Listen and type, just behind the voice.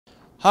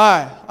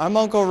Hi, I'm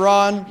Uncle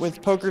Ron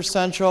with Poker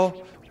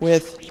Central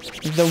with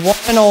the one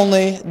and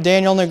only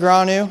Daniel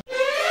Negreanu.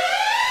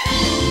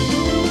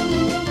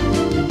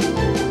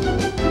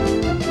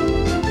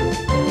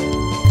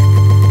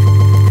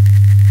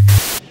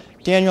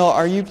 Daniel,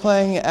 are you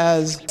playing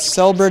as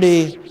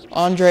celebrity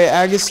Andre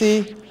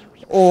Agassi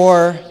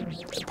or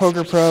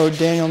poker pro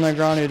Daniel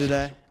Negreanu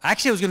today?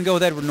 Actually, I was going to go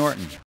with Edward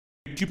Norton.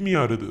 Keep me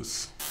out of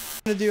this.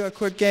 I'm going to do a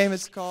quick game.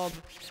 It's called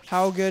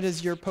How Good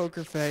Is Your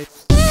Poker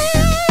Face?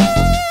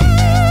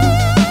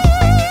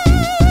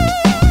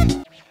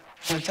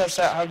 I'm going to test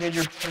out how good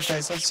your poker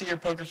face. Let's see your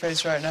poker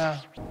face right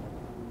now.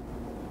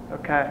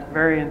 Okay,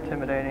 very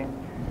intimidating.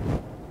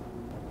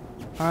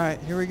 All right,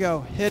 here we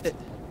go. Hit it.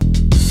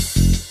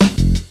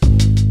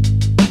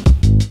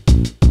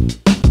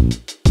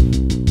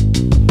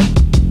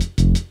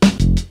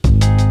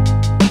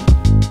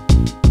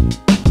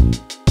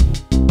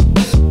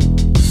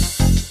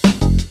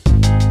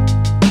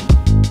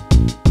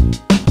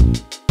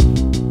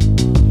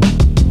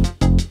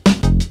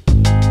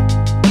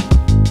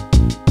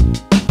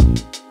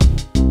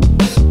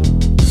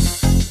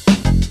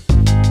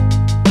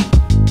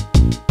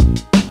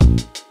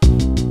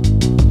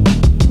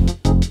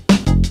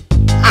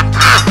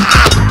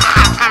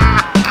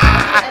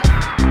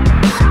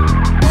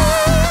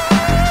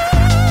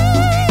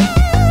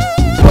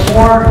 For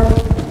more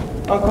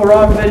Uncle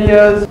Ron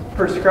videos,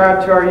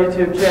 subscribe to our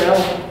YouTube channel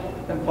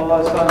and follow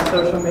us on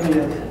social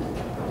media.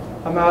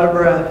 I'm out of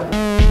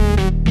breath.